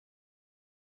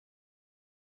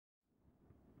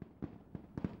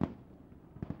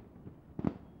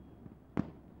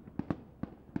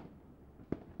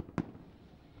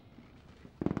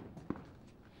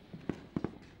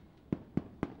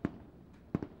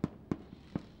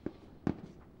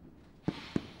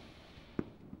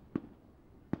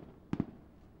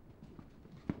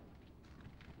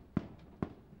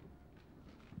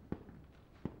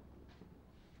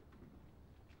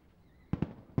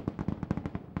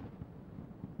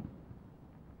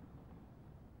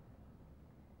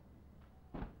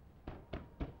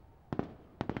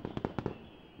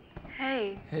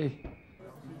Hey. Hey.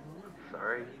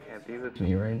 Sorry, you can't be with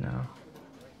me right now.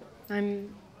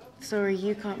 I'm sorry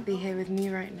you can't be here with me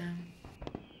right now.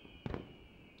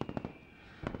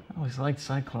 I always liked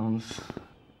cyclones.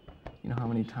 You know how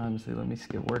many times they let me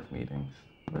skip work meetings,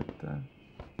 but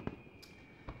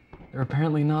they're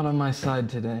apparently not on my side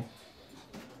today.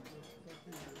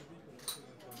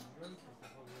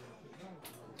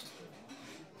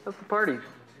 How's the party?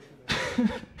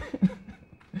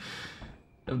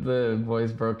 Have the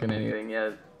boys broken anything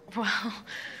yet? Well,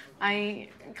 I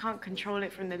can't control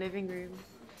it from the living room.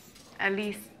 At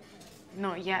least,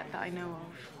 not yet that I know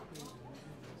of.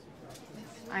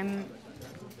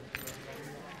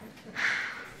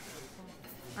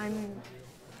 I'm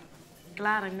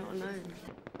glad I'm not alone.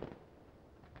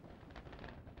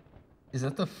 Is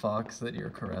that the fox that you're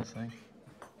caressing?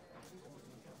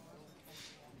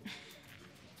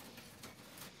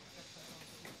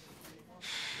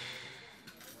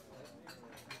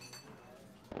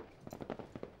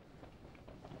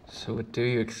 So what do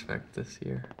you expect this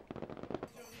year?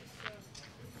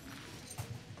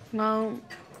 Well,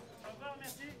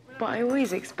 what I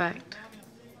always expect,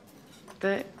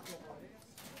 that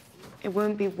it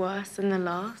won't be worse than the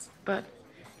last, but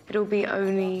it'll be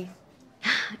only,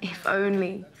 if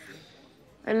only,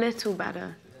 a little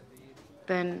better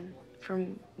than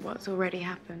from what's already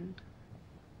happened.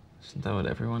 Isn't that what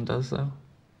everyone does, though?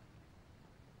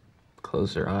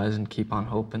 Close their eyes and keep on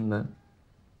hoping that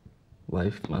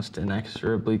life must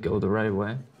inexorably go the right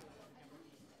way.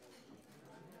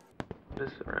 What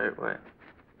is the right way?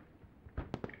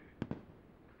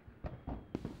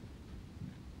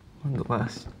 When the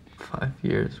last 5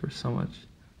 years were so much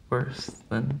worse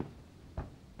than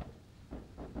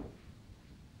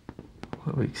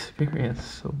what we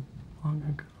experienced so long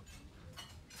ago.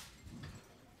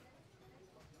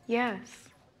 Yes,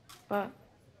 but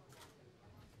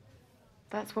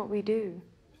that's what we do.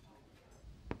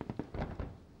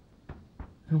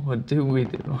 And what do we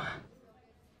do?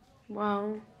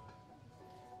 Well,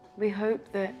 we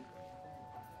hope that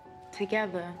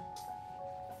together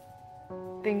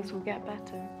things will get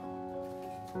better.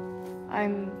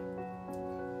 I'm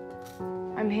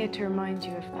here to remind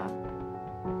you of that.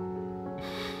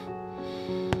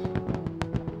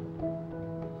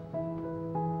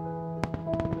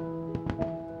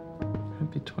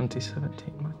 Happy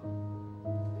 2017, Mike.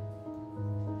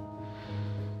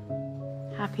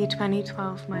 Happy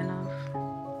 2012, my love.